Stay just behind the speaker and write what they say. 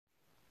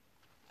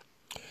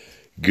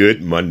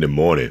Good Monday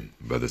morning,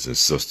 brothers and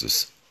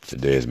sisters.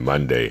 Today is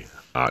Monday,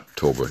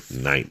 October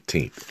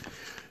 19th,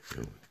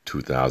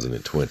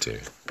 2020.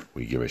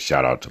 We give a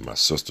shout out to my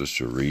sister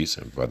Cherise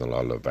and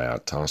brother-in-law Laval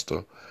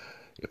Tunstall.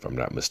 If I'm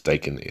not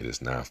mistaken, it is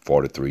now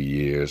 43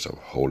 years of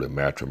holy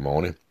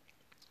matrimony.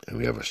 And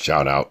we have a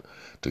shout out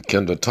to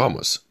Kendall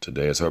Thomas.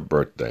 Today is her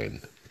birthday.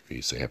 We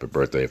say happy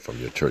birthday from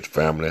your church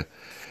family.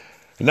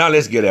 And now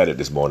let's get at it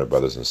this morning,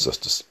 brothers and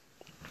sisters.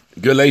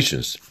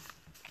 Galatians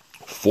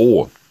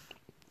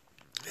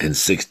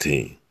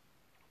 4:16.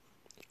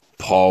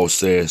 Paul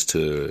says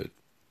to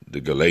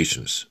the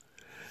Galatians,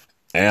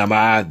 "Am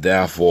I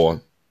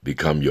therefore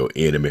become your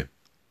enemy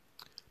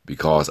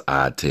because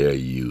I tell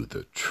you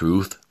the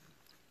truth?"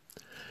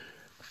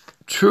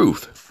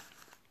 Truth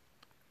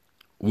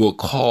will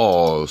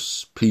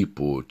cause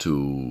people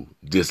to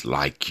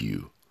dislike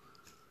you.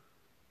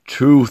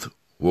 Truth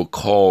will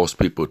cause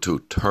people to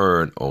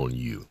turn on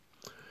you.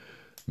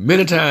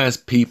 Many times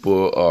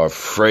people are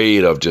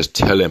afraid of just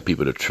telling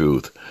people the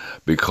truth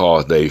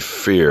because they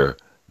fear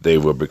they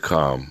will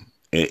become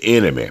an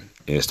enemy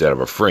instead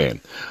of a friend.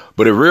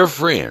 But a real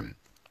friend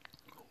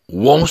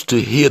wants to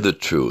hear the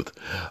truth.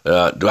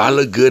 Do I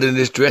look good in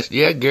this dress?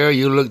 Yeah, girl,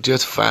 you look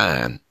just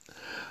fine.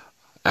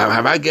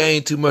 Have I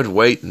gained too much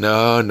weight?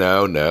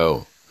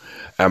 No.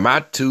 Am I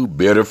too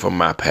bitter from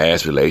my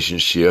past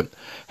relationship?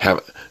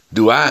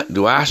 Do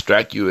I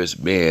strike you as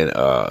being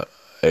a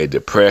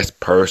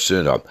depressed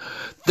person? Or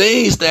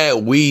things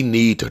that we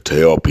need to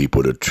tell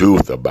people the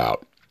truth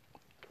about.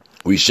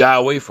 We shy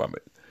away from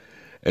it.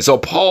 And so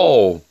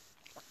Paul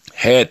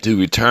had to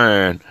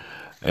return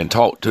and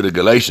talk to the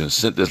Galatians,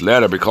 sent this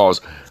letter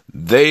because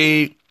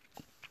they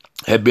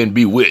had been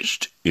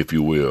bewitched, if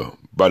you will,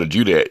 by the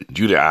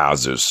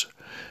Judaizers.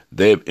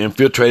 They've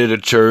infiltrated the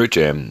church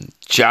and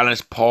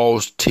challenged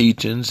Paul's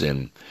teachings,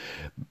 and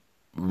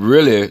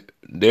really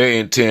their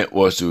intent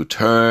was to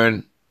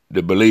turn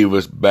the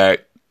believers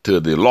back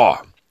to the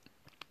law.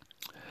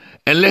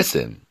 And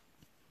listen,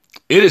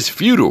 it is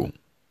futile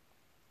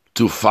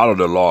to follow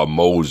the law of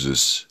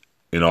Moses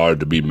in order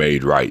to be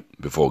made right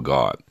before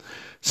God.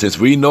 Since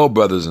we know,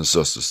 brothers and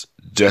sisters,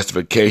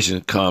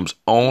 justification comes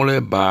only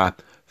by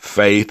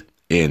faith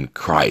in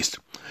Christ.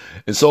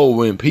 And so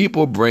when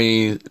people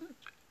bring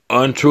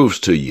untruths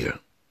to you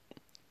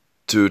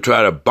to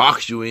try to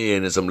box you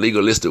in some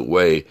legalistic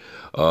way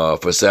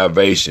for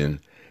salvation,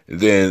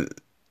 then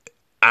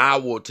I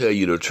will tell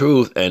you the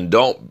truth, and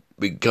don't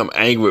become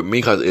angry with me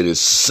because it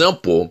is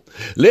simple.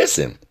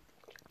 Listen,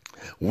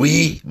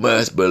 we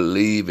must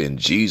believe in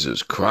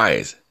Jesus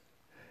Christ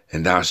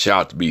and thou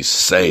shalt be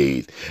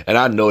saved. And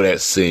I know that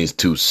seems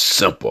too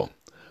simple,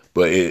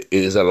 but it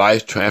is a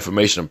life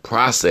transformation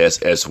process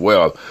as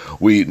well.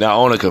 We not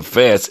only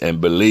confess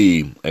and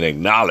believe and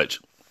acknowledge,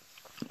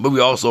 but we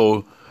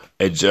also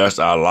adjust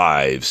our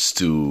lives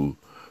to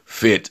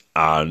fit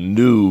our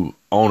new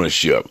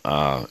ownership,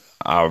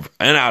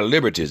 and our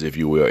liberties, if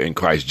you will, in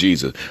Christ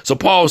Jesus. So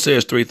Paul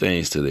says three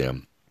things to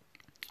them.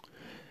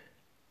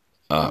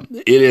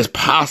 It is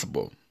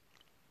possible.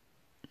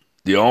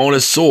 The only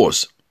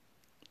source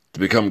to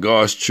become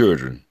God's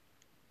children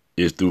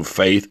is through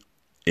faith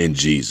in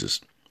Jesus.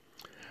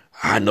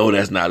 I know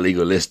that's not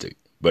legalistic,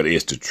 but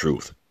it's the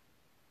truth.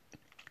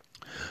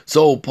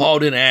 So Paul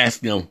didn't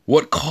ask them,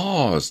 what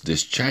caused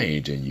this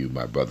change in you,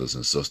 my brothers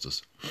and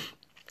sisters?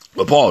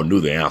 But Paul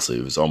knew the answer.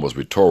 It was almost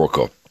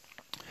rhetorical.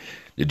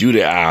 The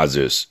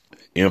Judaizers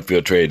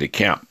infiltrated the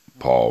camp,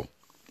 Paul,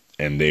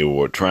 and they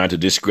were trying to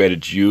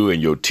discredit you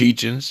and your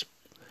teachings.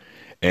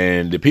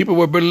 And the people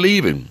were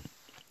believing,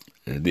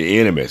 the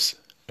enemies,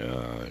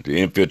 the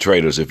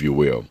infiltrators, if you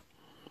will.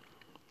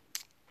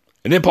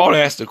 And then Paul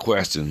asked the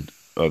question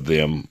of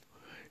them,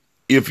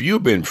 if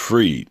you've been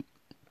freed,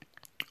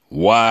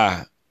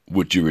 why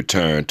would you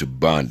return to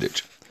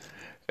bondage?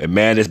 A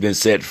man that's been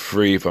set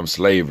free from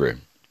slavery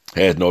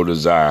has no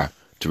desire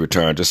to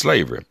return to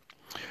slavery.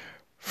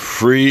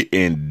 Free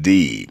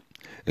indeed.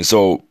 And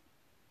so,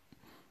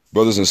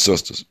 brothers and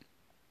sisters,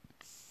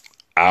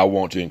 I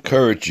want to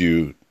encourage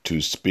you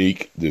to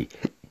speak the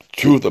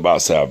truth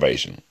about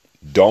salvation.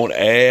 Don't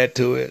add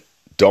to it.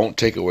 Don't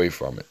take away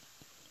from it.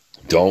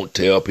 Don't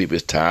tell people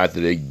it's time that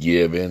they're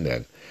giving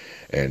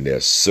and they're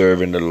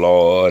serving the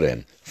Lord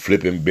and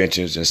flipping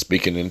benches and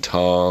speaking in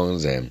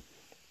tongues and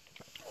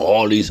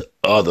all these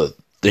other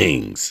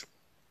things.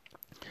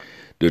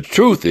 The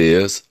truth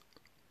is,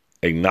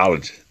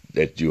 acknowledge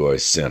that you are a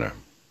sinner.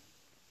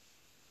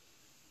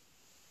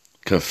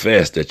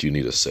 Confess that you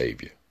need a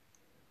Savior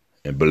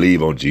and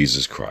believe on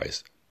Jesus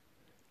Christ,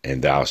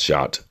 and thou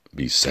shalt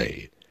be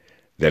saved.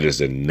 That is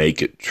the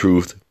naked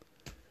truth.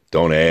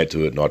 Don't add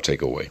to it nor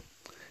take away.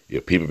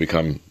 If people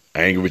become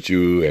angry with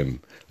you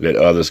and let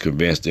others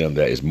convince them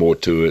that it's more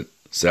to it,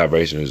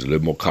 salvation is a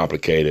little more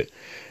complicated,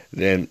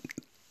 then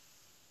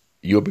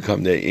you'll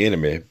become their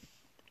enemy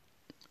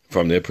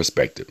from their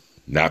perspective,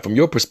 not from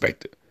your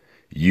perspective.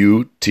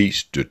 You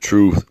teach the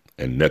truth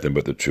and nothing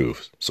but the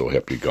truth. So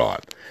help you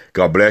God.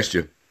 God bless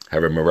you.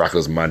 Have a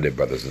miraculous Monday,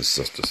 brothers and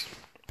sisters.